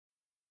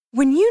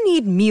When you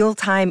need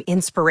mealtime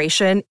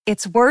inspiration,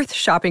 it's worth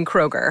shopping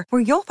Kroger,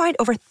 where you'll find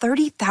over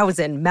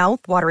 30,000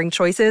 mouth-watering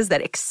choices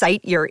that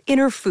excite your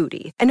inner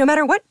foodie. And no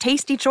matter what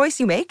tasty choice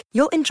you make,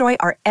 you'll enjoy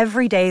our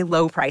everyday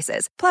low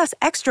prices, plus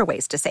extra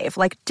ways to save,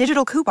 like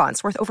digital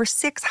coupons worth over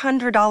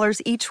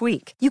 $600 each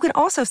week. You can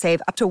also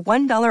save up to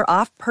 $1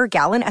 off per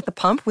gallon at the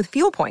pump with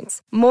fuel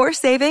points. More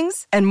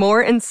savings and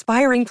more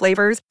inspiring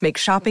flavors make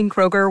shopping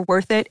Kroger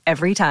worth it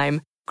every time.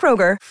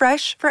 Kroger,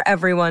 fresh for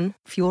everyone.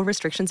 Fuel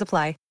restrictions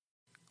apply.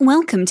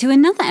 Welcome to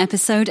another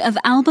episode of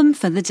Album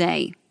for the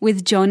Day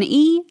with John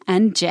E.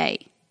 and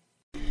Jay.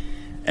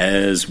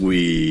 As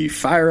we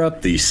fire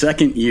up the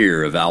second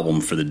year of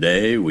Album for the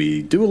Day,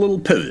 we do a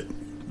little pivot.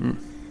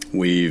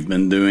 We've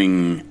been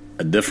doing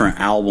a different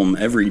album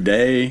every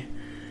day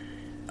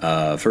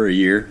for a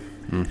year.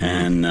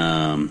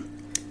 And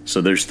so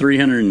there's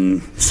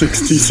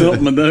 360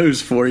 something of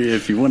those for you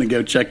if you want to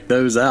go check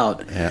those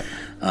out. Yeah.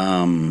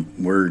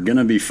 We're going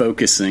to be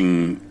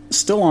focusing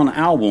still on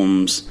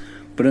albums,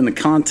 but in the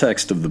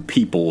context of the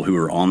people who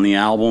are on the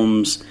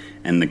albums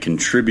and the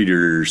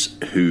contributors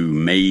who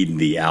made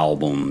the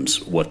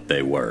albums what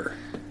they were.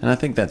 And I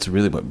think that's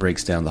really what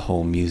breaks down the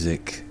whole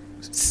music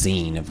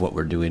scene of what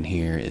we're doing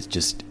here. Is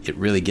just, it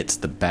really gets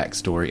the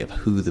backstory of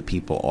who the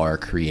people are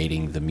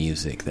creating the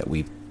music that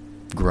we've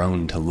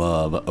grown to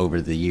love over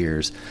the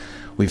years.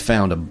 We've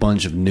found a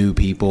bunch of new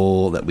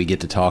people that we get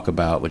to talk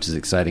about, which is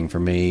exciting for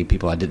me.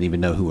 People I didn't even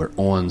know who were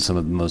on some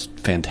of the most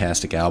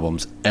fantastic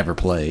albums ever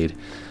played.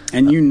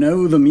 And you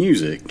know the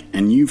music,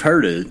 and you've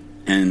heard it,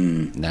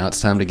 and now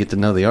it's time to get to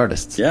know the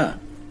artists. Yeah.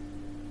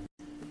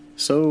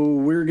 So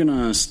we're going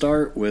to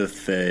start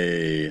with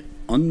a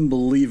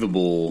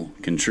unbelievable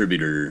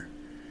contributor.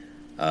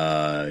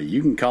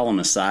 You can call him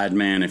a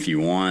sideman if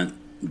you want,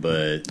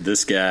 but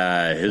this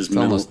guy, it's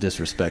almost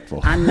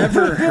disrespectful. I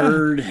never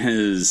heard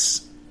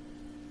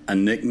a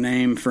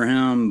nickname for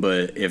him,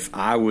 but if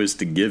I was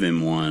to give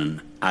him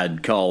one,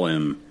 I'd call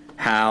him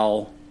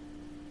Hal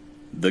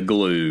the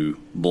Glue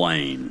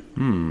Blaine.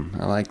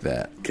 I like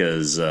that.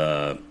 Because,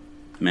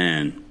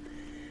 man,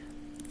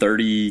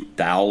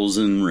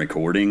 30,000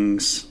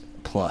 recordings.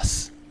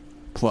 Plus.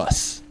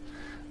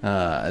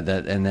 A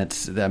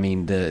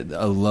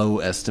low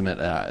estimate.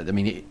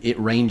 It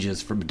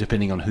ranges from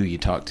depending on who you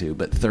talk to,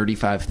 but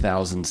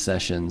 35,000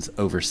 sessions,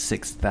 over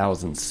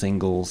 6,000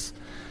 singles,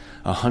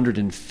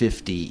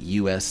 150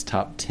 U.S.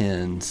 top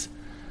tens,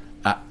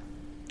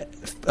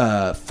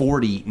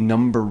 40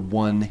 number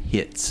one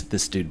hits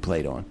this dude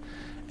played on,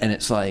 and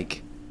it's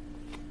like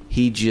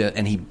he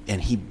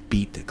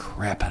beat the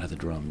crap out of the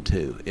drum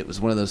too. It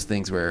was one of those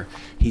things where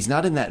he's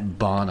not in that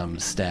Bonham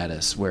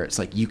status where it's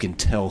like you can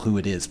tell who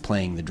it is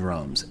playing the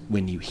drums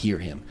when you hear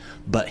him,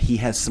 but he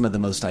has some of the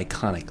most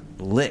iconic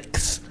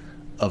licks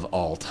of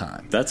all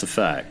time. That's a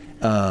fact.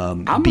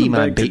 I'm gonna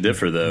beg to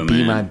differ, though, Be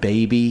man. My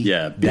Baby.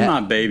 Yeah, Be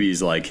My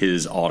Baby's like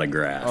his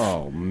autograph.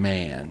 Oh,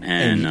 man.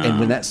 And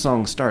when that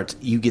song starts,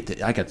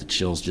 I got the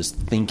chills just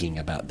thinking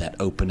about that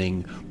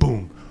opening.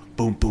 Boom,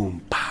 boom,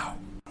 boom, pow.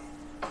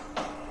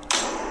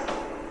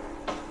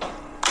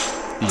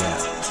 Yeah,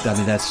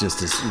 that's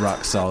just as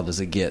rock solid as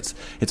it gets.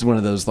 It's one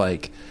of those,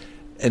 like,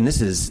 and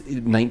this is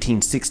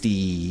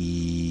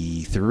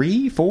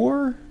 1963,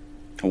 4?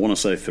 I want to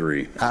say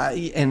 3.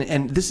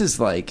 And this is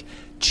like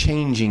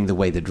changing the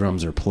way the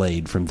drums are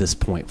played from this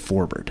point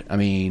forward. I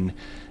mean,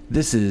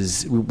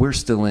 we're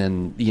still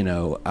in,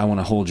 I Want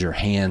to Hold Your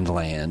Hand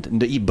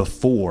land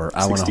before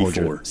I Want to Hold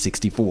Your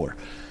 64.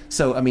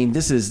 So, I mean,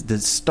 this is the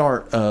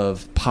start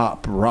of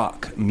pop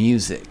rock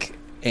music,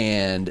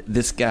 and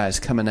this guy's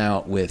coming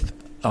out with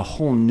a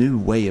whole new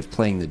way of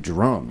playing the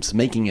drums,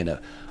 making it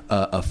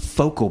a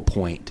focal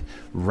point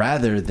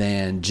rather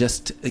than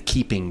just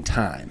keeping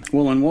time.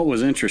 Well, and what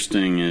was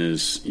interesting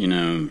is,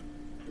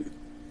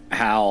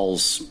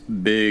 Hal's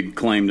big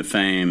claim to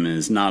fame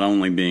is not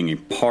only being a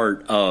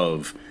part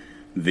of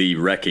the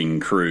Wrecking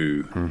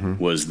Crew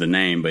was the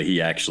name, but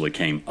he actually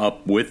came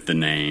up with the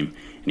name.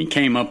 And he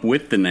came up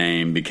with the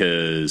name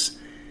because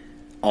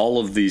all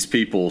of these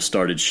people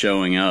started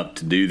showing up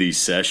to do these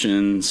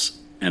sessions,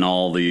 and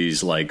all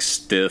these like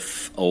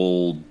stiff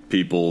old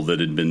people that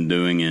had been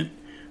doing it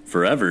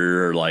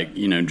forever are like,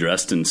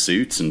 dressed in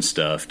suits and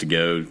stuff to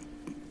go,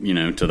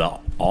 to the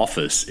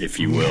office, if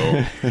you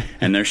will.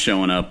 And they're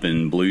showing up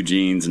in blue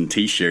jeans and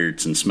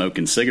T-shirts and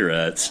smoking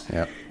cigarettes.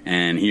 Yep.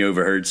 And he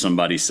overheard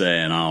somebody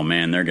saying, "Oh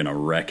man, they're going to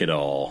wreck it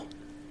all."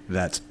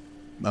 That's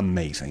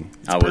amazing.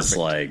 I was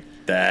like,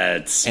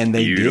 that's and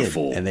they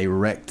beautiful. Did, and they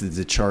wrecked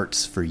the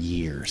charts for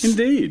years.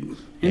 Indeed.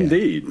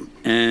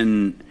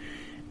 And,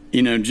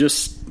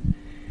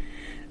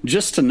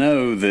 just to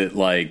know that,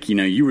 like,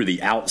 you were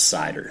the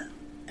outsider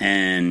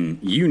and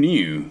you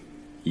knew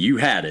you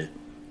had it.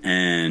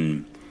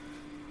 And,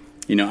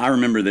 I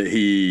remember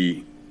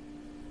that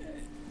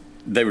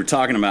they were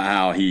talking about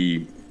how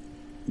he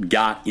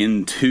got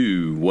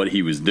into what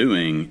he was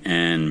doing,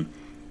 and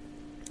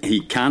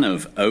he kind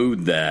of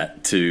owed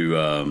that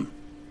to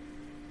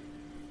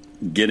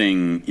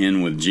getting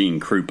in with Gene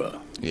Krupa.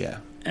 Yeah.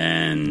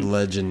 and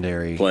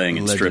legendary playing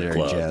at strip legendary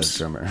clubs. Jazz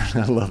drummer.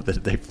 I love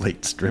that they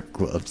played strip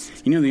clubs.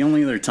 You know, the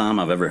only other time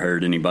I've ever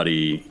heard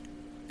anybody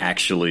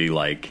actually,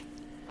 like,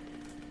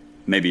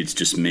 maybe it's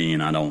just me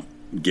and I don't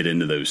get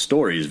into those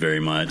stories very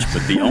much,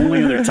 but the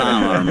only other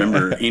time I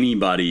remember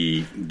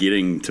anybody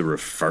getting to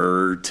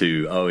refer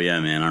to, oh yeah,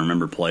 man, I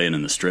remember playing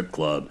in the strip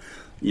club,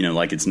 you know,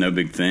 like it's no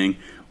big thing,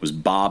 was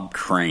Bob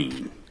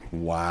Crane.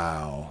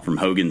 Wow. From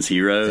Hogan's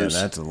Heroes.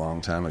 Yeah, that's a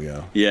long time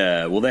ago.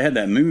 Yeah, well, they had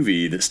that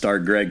movie that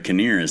starred Greg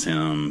Kinnear as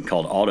him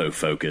called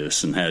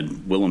Autofocus and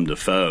had Willem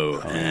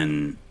Dafoe,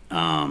 and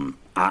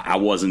I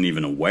wasn't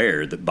even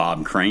aware that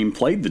Bob Crane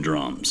played the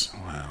drums.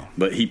 Wow.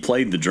 But he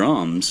played the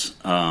drums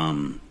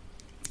in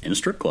a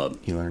strip club.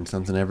 You learn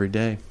something every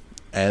day,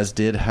 as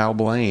did Hal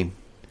Blaine.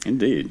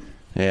 Indeed.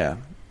 Yeah.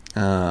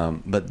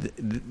 But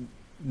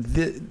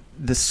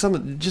the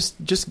some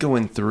just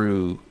going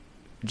through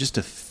just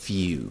a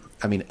few,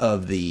 I mean,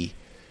 of the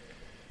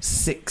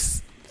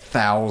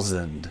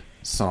 6,000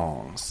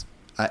 songs.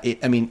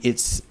 I mean,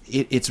 it's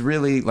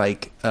really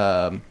like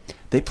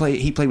he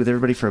played with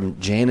everybody from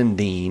Jan and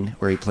Dean,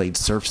 where he played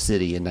Surf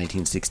City in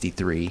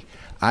 1963.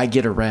 I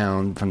Get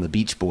Around from the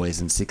Beach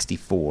Boys in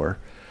 64.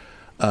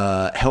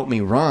 Help Me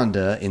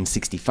Rhonda in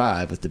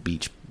 65 with the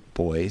Beach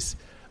Boys.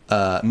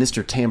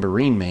 Mr.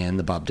 Tambourine Man,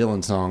 the Bob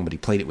Dylan song, but he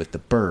played it with the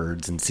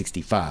Byrds in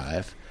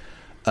 65.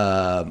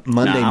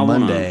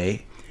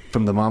 Monday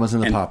from the Mamas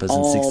and the Papas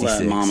in 66. All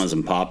that Mamas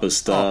and Papas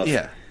stuff. Oh,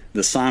 yeah.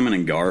 The Simon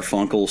and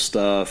Garfunkel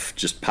stuff,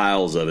 just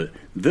piles of it.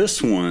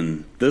 This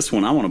one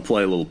I want to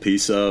play a little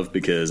piece of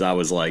because I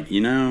was like,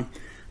 you know,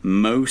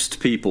 most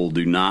people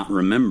do not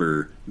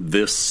remember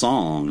this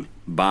song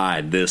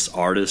by this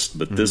artist,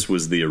 but this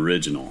was the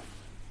original.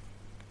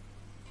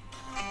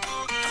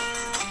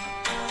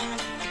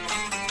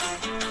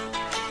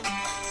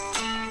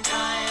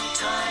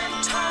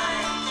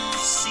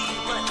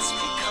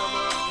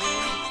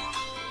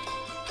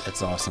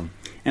 That's awesome.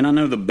 And I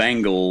know the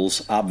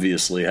Bangles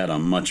obviously had a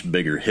much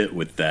bigger hit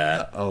with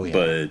that. Oh, yeah.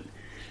 But,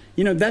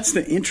 you know, that's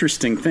the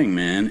interesting thing,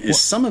 man, is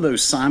some of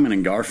those Simon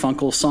and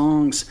Garfunkel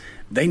songs,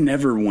 they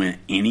never went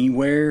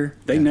anywhere.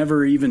 They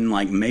never even,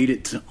 like, made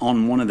it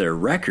on one of their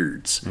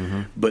records.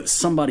 Mm-hmm. But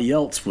somebody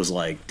else was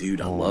like, dude,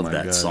 I love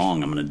that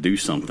song. I'm going to do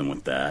something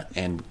with that.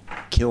 And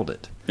killed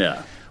it.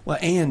 Yeah. Well,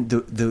 and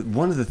the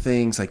one of the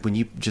things, like, when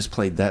you just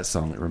played that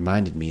song, it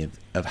reminded me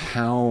of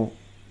how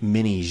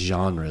many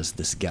genres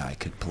this guy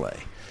could play.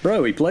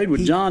 Bro, he played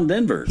with John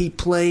Denver. He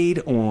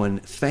played on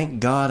Thank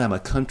God I'm a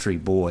Country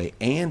Boy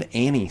and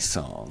Annie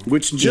Song.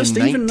 Which, just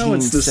even though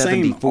it's the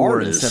same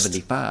artist, and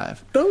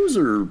 75. Those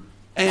are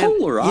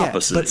polar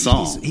opposite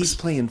songs. He's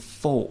playing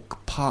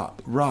folk,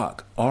 pop,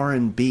 rock,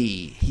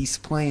 R&B. He's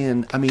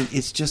playing, I mean,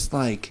 it's just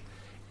like,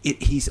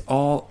 he's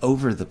all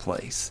over the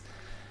place.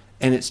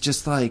 And it's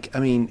just like, I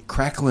mean,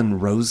 Cracklin'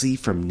 Rosie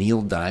from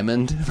Neil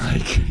Diamond.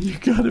 Like, you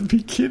gotta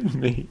be kidding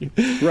me.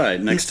 Right,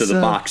 next to The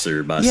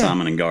Boxer by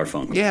Simon and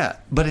Garfunkel. Yeah,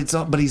 but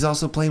he's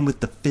also playing with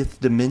the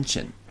Fifth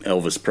Dimension.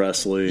 Elvis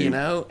Presley. You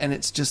know, and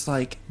it's just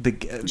like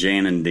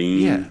Jan and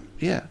Dean.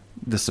 Yeah.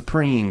 The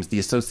Supremes, the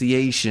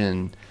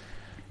Association.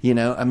 You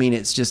know, I mean,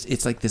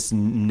 it's like this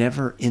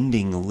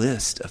never-ending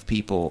list of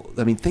people.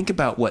 I mean, think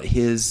about what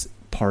his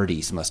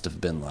parties must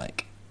have been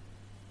like.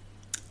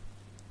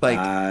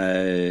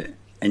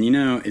 And, you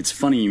know, it's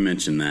funny you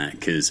mention that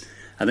because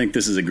I think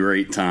this is a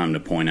great time to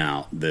point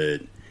out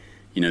that,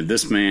 you know,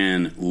 this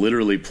man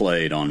literally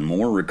played on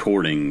more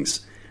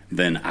recordings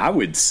than I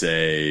would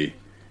say,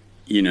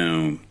 you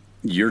know,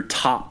 your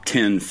top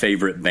 10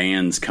 favorite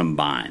bands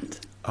combined.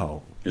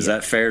 Oh. Is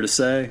that fair to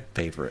say?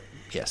 Favorite,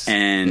 yes.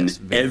 And yes,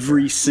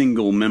 every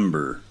single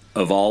member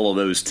of all of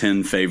those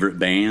 10 favorite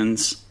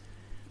bands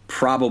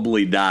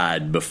probably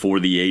died before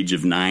the age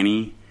of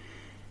 90.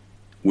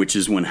 Which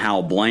is when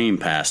Hal Blaine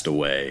passed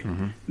away.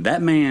 Mm-hmm.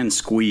 That man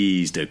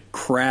squeezed a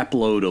crap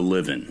load of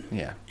living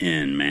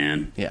in,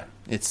 man. Yeah,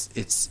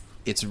 it's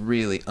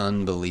really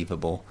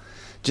unbelievable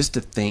just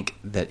to think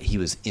that he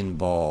was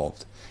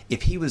involved.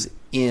 If he was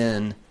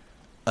in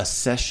a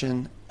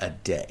session a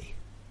day,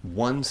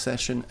 one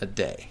session a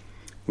day.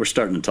 We're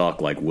starting to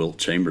talk like Wilt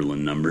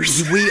Chamberlain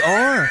numbers. We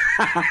are.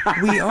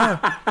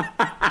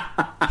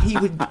 He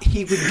would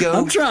go.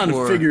 I'm trying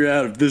to figure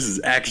out if this is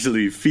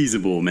actually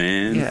feasible,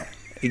 man. Yeah.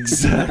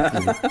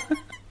 Exactly.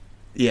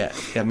 Yeah,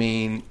 I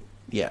mean,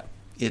 yeah,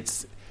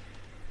 it's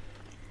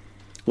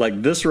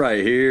like this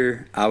right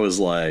here. I was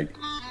like,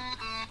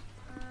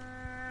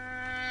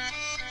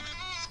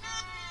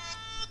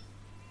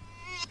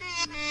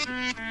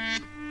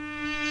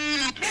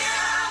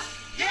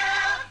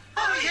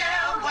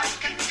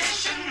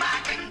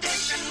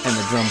 and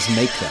the drums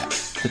make that.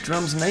 The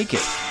drums make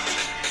it.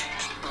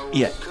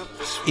 Yeah,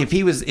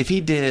 if he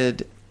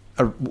did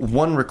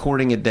one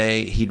recording a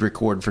day, he'd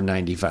record for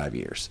 95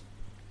 years.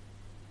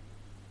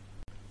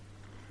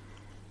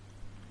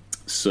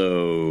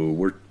 So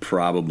we're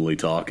probably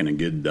talking a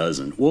good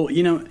dozen. Well,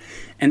 you know,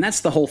 and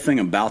that's the whole thing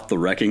about the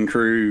Wrecking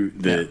Crew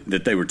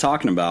that they were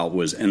talking about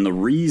was, and the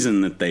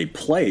reason that they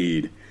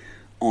played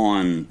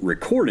on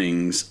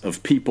recordings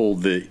of people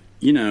that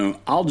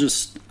I'll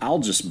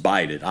just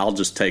bite it. I'll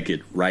just take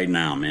it right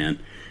now, man.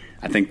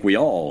 I think we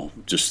all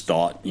just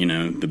thought,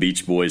 the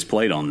Beach Boys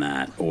played on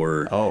that,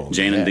 or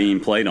Jan and Dean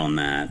played on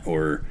that,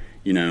 or,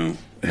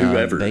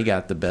 whoever. They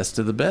got the best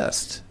of the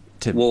best.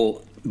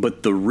 Well,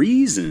 but the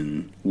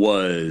reason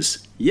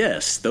was,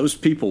 yes, those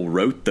people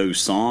wrote those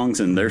songs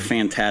and they're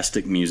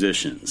fantastic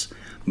musicians.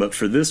 But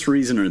for this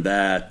reason or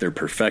that, their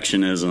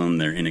perfectionism,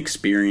 their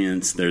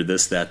inexperience, their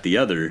this, that, the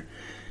other,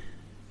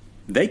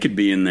 they could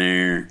be in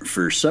there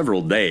for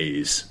several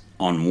days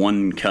on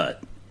one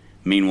cut.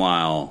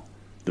 Meanwhile,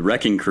 the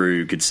Wrecking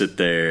Crew could sit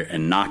there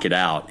and knock it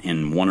out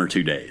in 1 or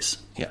 2 days.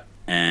 Yeah.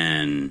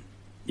 And,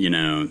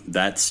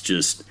 that's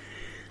just,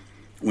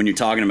 when you're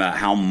talking about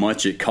how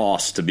much it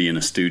costs to be in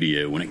a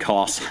studio, when it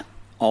costs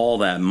all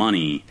that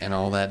money. And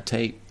all that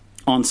tape.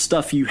 On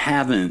stuff you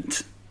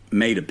haven't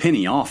made a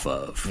penny off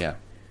of. Yeah.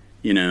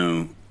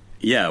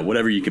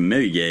 Whatever you can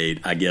mitigate,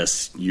 I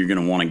guess you're going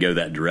to want to go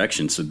that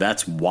direction. So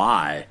that's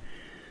why,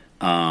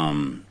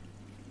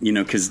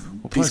 because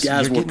these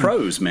guys were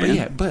pros,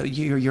 man. But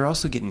you're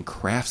also getting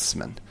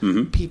craftsmen,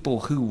 people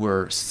who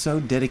were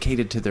so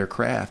dedicated to their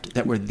craft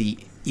that were the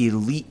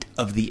elite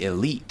of the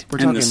elite. We're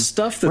talking the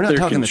stuff that we're not they're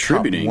talking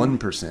contributing. The top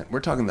 1%.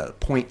 We're talking the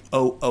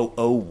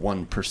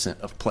 0.0001%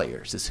 of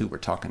players is who we're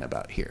talking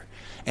about here.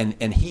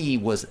 And he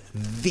was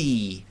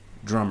the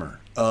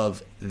drummer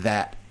of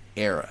that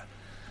era.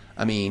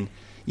 I mean,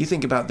 you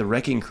think about the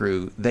Wrecking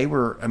Crew, they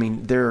were,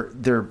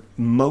 their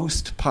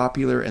most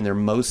popular and their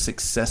most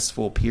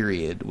successful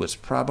period was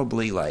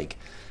probably like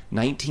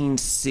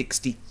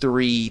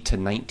 1963 to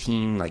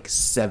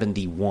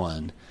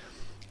 1971.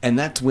 And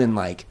that's when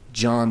like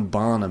John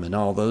Bonham and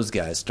all those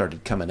guys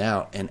started coming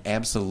out and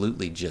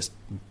absolutely just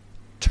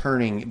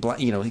turning,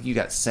 you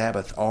got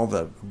Sabbath, all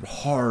the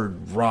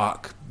hard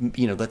rock,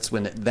 that's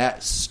when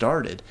that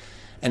started.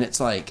 And it's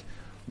like,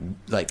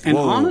 and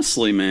whoa.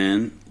 honestly,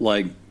 man,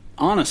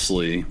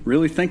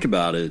 really think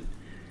about it.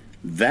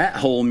 That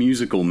whole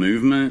musical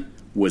movement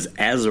was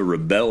as a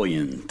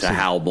rebellion to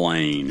Hal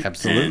Blaine.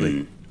 Absolutely.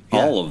 And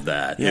all of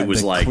that. Yeah, it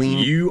was like,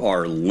 you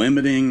are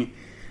limiting,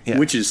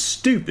 which is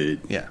stupid.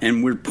 Yeah.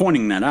 And we're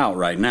pointing that out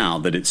right now,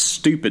 that it's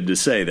stupid to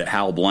say that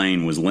Hal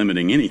Blaine was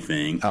limiting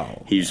anything.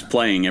 He's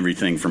playing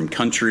everything from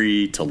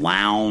country to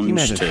lounge. Can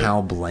you imagine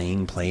Hal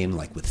Blaine playing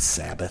like with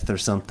Sabbath or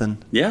something?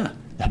 Yeah.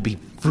 That'd be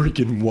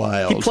freaking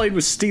wild. He played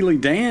with Steely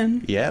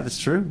Dan. Yeah, that's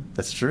true.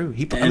 That's true.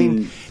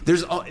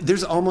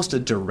 There's almost a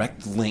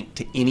direct link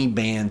to any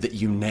band that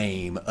you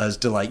name as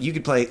to you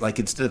could play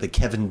instead of the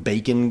Kevin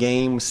Bacon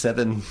game,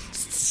 7.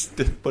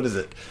 What is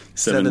it?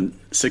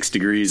 6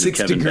 degrees of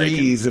Kevin Bacon. 6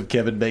 degrees of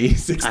Kevin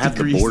Bacon. I have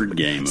the board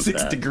game of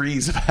 6 that.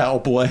 degrees of Hal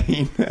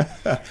Blaine.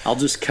 I'll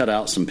just cut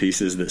out some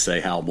pieces that say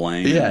Hal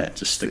Blaine. Yeah, and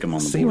just stick them on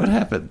the board. See what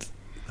happens.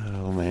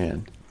 Oh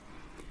man.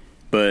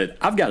 But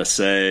I've got to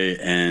say,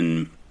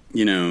 and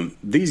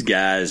these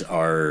guys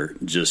are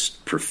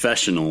just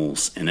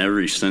professionals in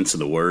every sense of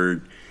the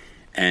word.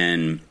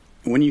 And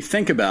when you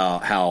think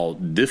about how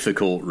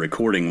difficult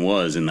recording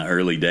was in the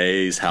early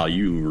days, how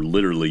you were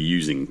literally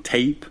using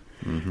tape,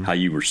 how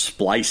you were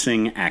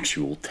splicing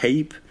actual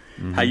tape,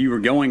 how you were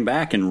going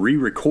back and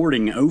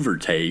re-recording over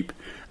tape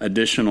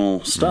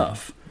additional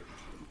stuff.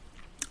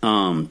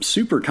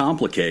 Super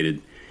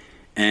complicated.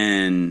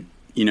 And,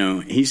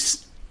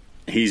 he's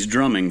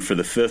drumming for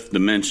the Fifth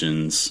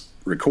Dimensions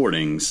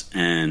recordings,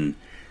 and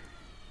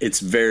it's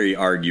very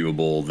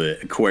arguable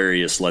that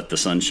Aquarius Let the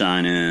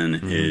Sunshine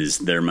In is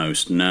their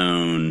most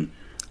known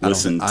I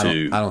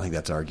don't think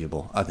that's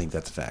arguable. I think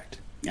that's a fact.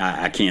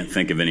 I can't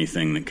think of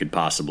anything that could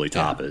possibly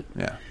top it.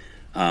 Yeah.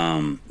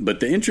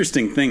 But the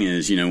interesting thing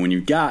is, when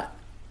you've got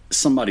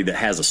somebody that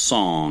has a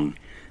song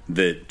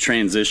that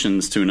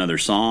transitions to another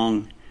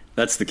song,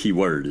 that's the key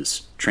word,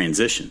 is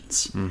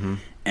transitions.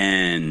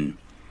 And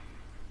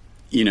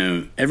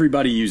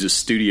everybody uses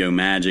Studio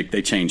Magic.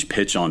 They change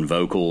pitch on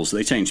vocals.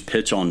 They change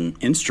pitch on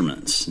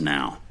instruments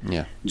now.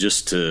 Yeah.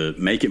 Just to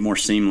make it more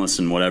seamless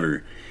and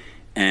whatever.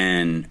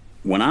 And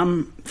when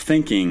I'm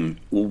thinking,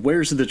 well,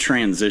 where's the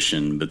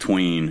transition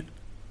between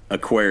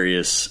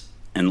Aquarius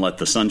and Let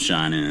the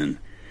Sunshine In?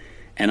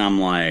 And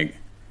I'm like,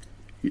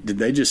 did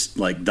they just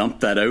dump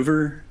that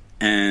over?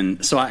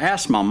 And so I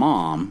asked my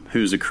mom,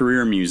 who's a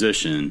career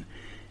musician,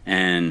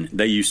 and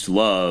they used to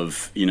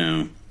love,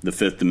 The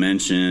Fifth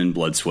Dimension,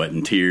 Blood, Sweat,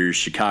 and Tears,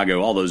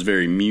 Chicago, all those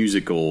very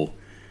musical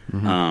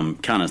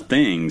kind of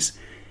things.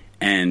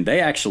 And they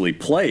actually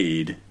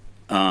played,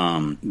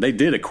 they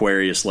did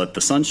Aquarius Let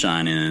the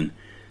Sunshine In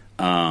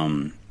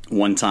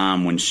one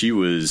time when she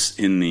was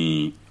in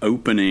the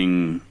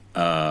opening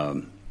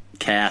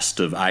cast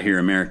of I Hear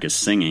America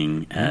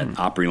Singing at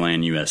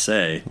Opryland,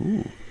 USA.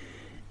 Ooh.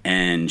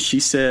 And she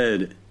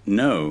said,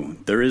 no,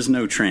 there is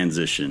no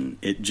transition.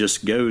 It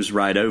just goes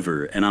right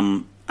over.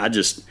 And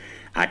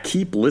I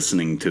keep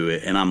listening to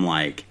it, and I'm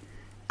like,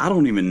 I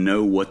don't even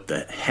know what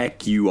the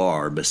heck you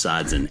are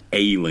besides an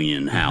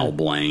alien, Hal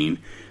Blaine.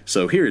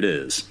 So here it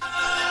is.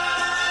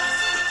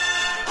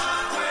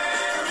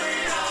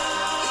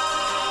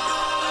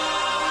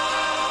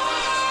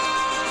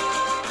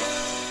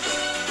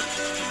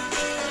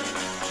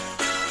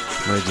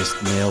 where he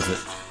just nails it.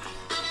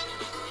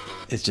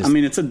 It's just, I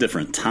mean, it's a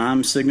different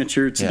time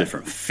signature. It's a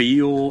different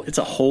feel. It's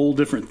a whole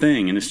different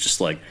thing. And it's just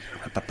like,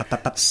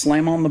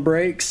 slam on the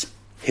brakes,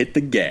 hit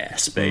the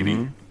gas, baby.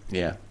 Mm-hmm.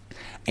 Yeah.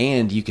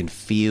 And you can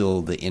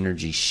feel the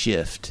energy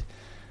shift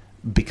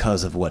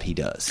because of what he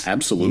does.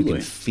 Absolutely. You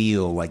can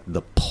feel like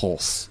the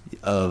pulse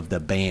of the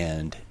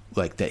band,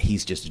 like that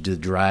he's just the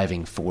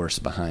driving force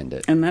behind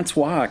it. And that's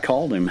why I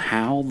called him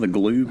Hal the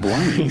Glue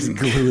Blaine. He's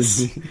gluing.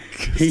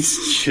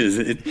 He's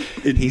just,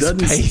 He's doesn't,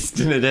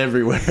 pasting it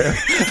everywhere.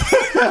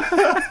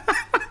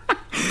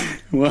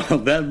 well,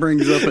 that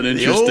brings up an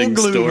interesting the old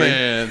glue story.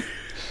 Man.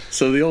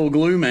 So the old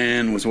glue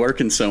man was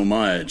working so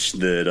much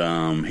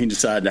that he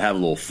decided to have a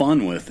little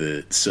fun with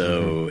it.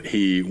 So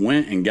he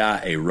went and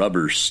got a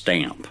rubber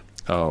stamp.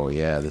 Oh,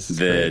 yeah. This is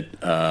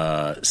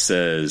that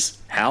says,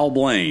 Hal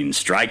Blaine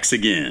strikes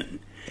again.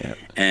 Yep.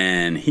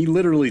 And he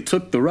literally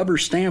took the rubber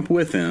stamp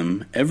with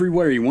him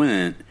everywhere he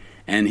went,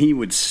 and he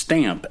would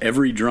stamp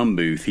every drum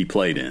booth he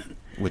played in.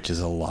 Which is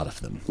a lot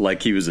of them.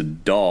 Like he was a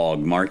dog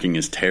marking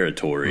his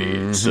territory.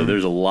 Mm-hmm. So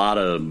there's a lot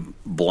of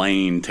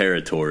Blaine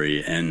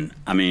territory. And,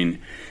 I mean,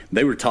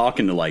 they were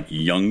talking to, like,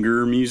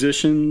 younger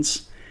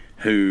musicians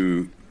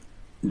who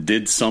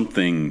did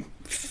something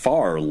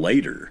far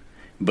later,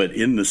 but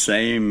in the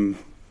same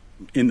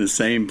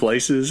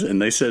places,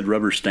 and they said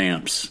rubber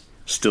stamps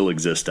still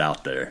exist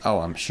out there. Oh,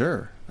 I'm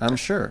sure.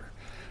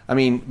 I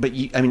mean, but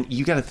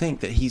you got to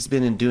think that he's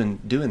been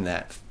doing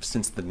that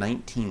since the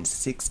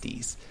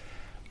 1960s.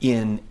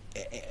 And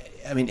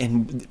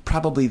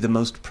probably the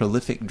most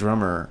prolific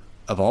drummer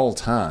of all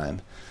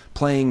time,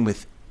 playing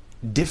with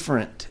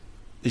different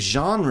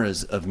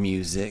genres of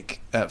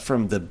music,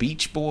 from the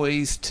Beach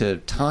Boys to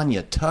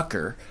Tanya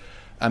Tucker.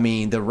 I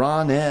mean, the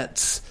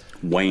Ronettes,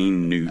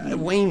 Wayne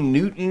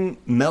Newton,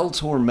 Mel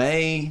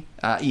Torme.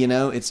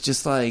 It's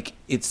just like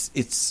it's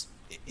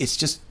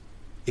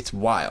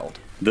wild.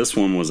 This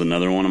one was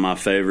another one of my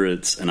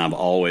favorites, and I've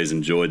always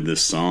enjoyed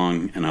this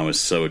song, and I was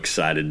so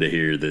excited to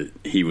hear that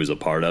he was a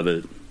part of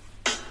it.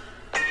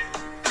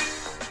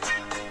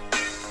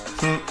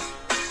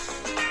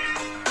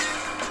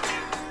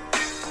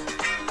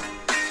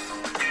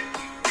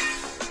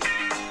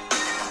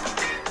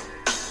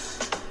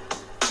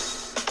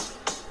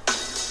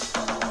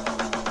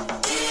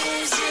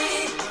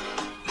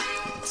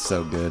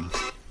 So good.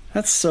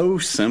 That's so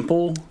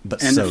simple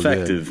but and so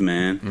effective, good.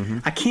 Man. Mm-hmm.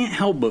 I can't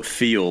help but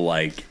feel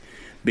like,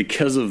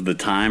 because of the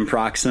time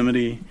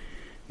proximity,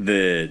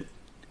 that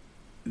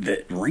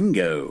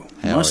Ringo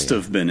must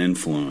have been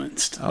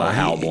influenced by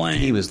Hal Blaine.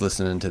 He was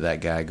listening to that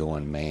guy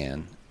going,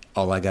 man,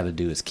 all I got to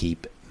do is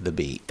keep the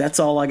beat. That's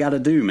all I got to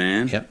do,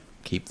 man. Yep,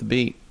 keep the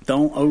beat.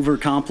 Don't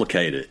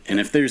overcomplicate it. And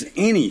if there's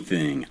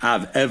anything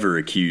I've ever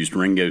accused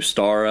Ringo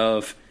Starr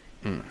of,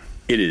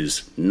 it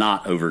is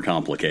not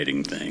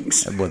overcomplicating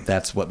things. Well,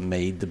 that's what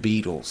made the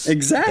Beatles.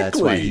 Exactly. That's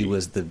why he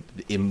was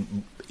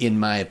in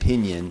my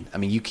opinion, I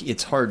mean,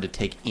 it's hard to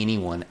take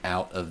anyone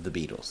out of the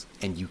Beatles.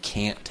 And you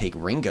can't take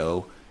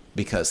Ringo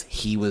because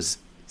he was...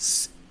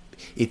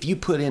 If you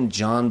put in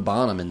John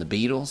Bonham in the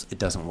Beatles, it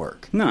doesn't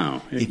work.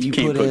 No. If you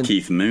can't put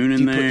Keith Moon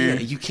in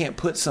there. You can't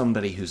put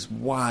somebody who's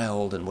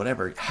wild and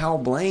whatever. Hal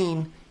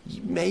Blaine,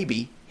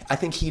 maybe... I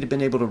think he'd have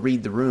been able to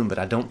read the room, but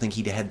I don't think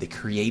he'd had the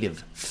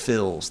creative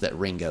fills that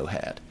Ringo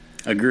had.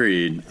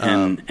 Agreed.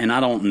 And I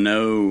don't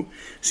know.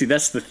 See,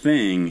 that's the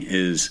thing,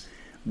 is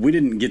we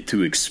didn't get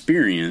to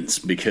experience,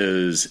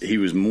 because he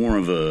was more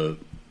of a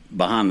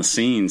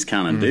behind-the-scenes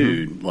kind of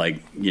dude.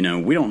 Like, we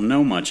don't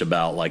know much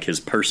about, like, his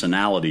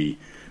personality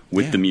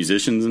with the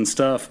musicians and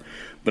stuff.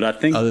 But I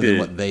think other than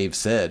what they've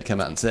come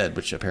out and said,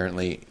 which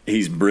apparently...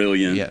 He's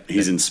brilliant. Yeah,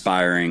 he's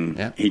inspiring.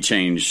 Yeah. He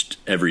changed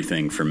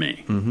everything for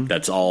me. Mm-hmm.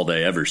 That's all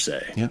they ever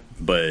say. Yeah.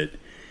 But,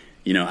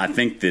 I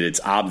think that it's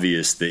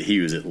obvious that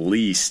he was at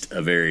least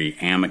a very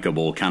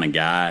amicable kind of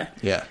guy.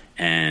 Yeah.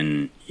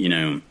 And,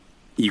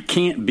 you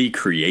can't be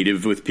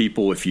creative with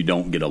people if you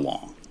don't get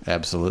along.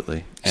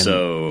 Absolutely.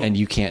 And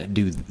you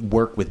can't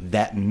work with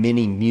that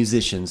many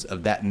musicians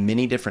of that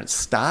many different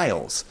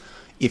styles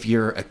if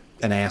you're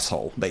an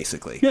asshole,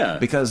 basically. Yeah.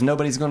 Because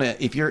nobody's going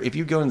to, if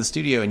you go in the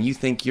studio and you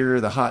think you're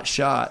the hot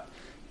shot,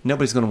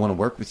 nobody's going to want to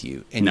work with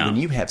you. And when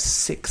you have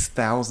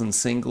 6,000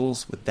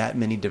 singles with that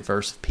many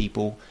diverse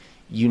people,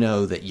 you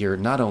know that you're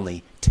not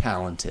only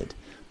talented,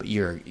 but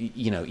you're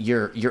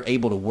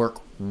able to work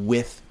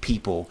with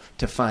people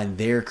to find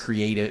their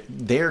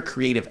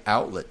creative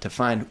outlet, to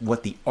find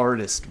what the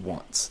artist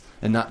wants,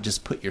 and not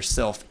just put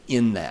yourself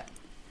in that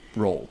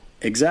role.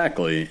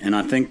 Exactly. And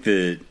I think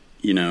that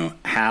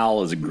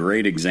Hal is a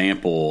great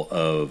example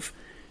of,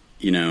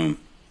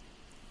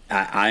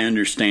 I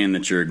understand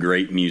that you're a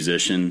great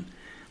musician.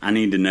 I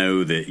need to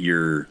know that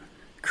you're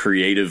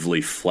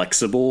creatively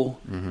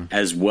flexible,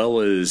 as well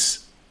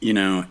as,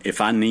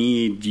 if I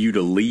need you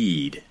to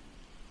lead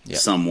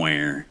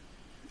somewhere,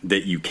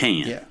 that you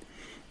can. Yeah.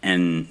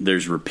 And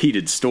there's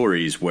repeated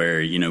stories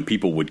where,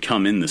 people would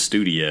come in the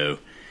studio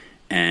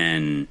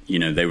and,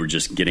 they were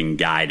just getting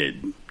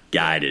guided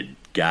by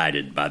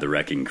the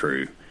Wrecking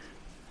Crew.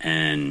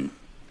 And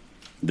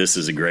this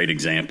is a great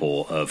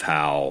example of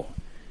how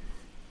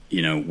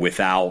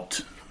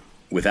without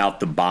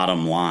the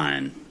bottom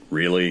line,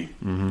 really,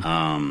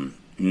 none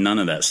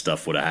of that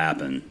stuff would have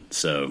happened.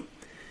 So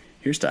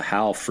here's to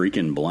Hal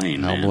freaking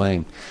Blaine. Hal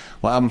Blaine.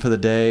 Well, album for the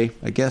day.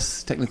 I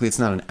guess technically it's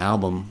not an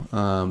album,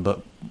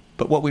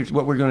 but what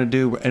we're going to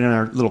do in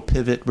our little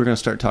pivot, we're going to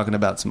start talking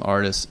about some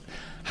artists.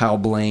 Hal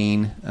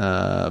Blaine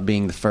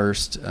being the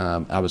first.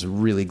 I was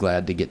really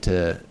glad to get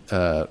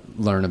to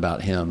learn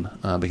about him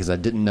because I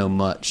didn't know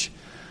much,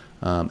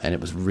 and it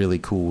was really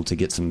cool to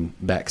get some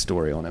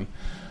backstory on him.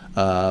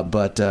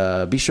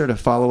 But be sure to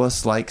follow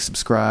us, like,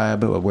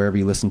 subscribe, wherever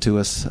you listen to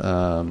us.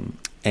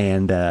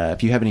 And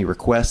if you have any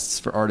requests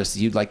for artists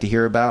you'd like to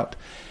hear about,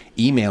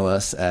 email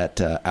us at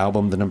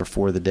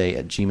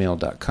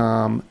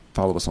album4theday@gmail.com.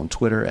 Follow us on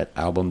Twitter at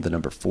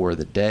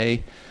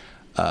album4theday.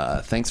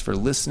 Thanks for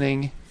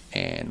listening,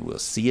 and we'll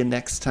see you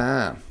next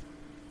time.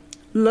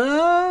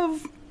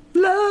 Love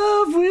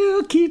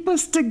will keep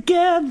us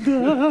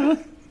together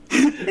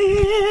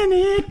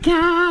any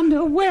kind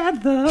of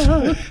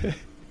weather.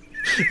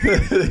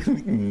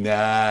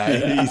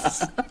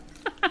 Nice.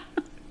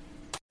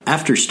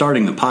 After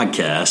starting the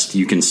podcast,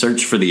 you can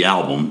search for the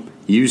album,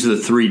 use the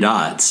 3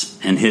 dots,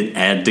 and hit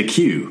add to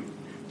queue.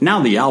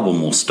 Now the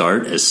album will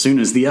start as soon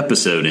as the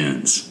episode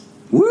ends.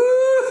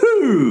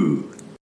 Woohoo!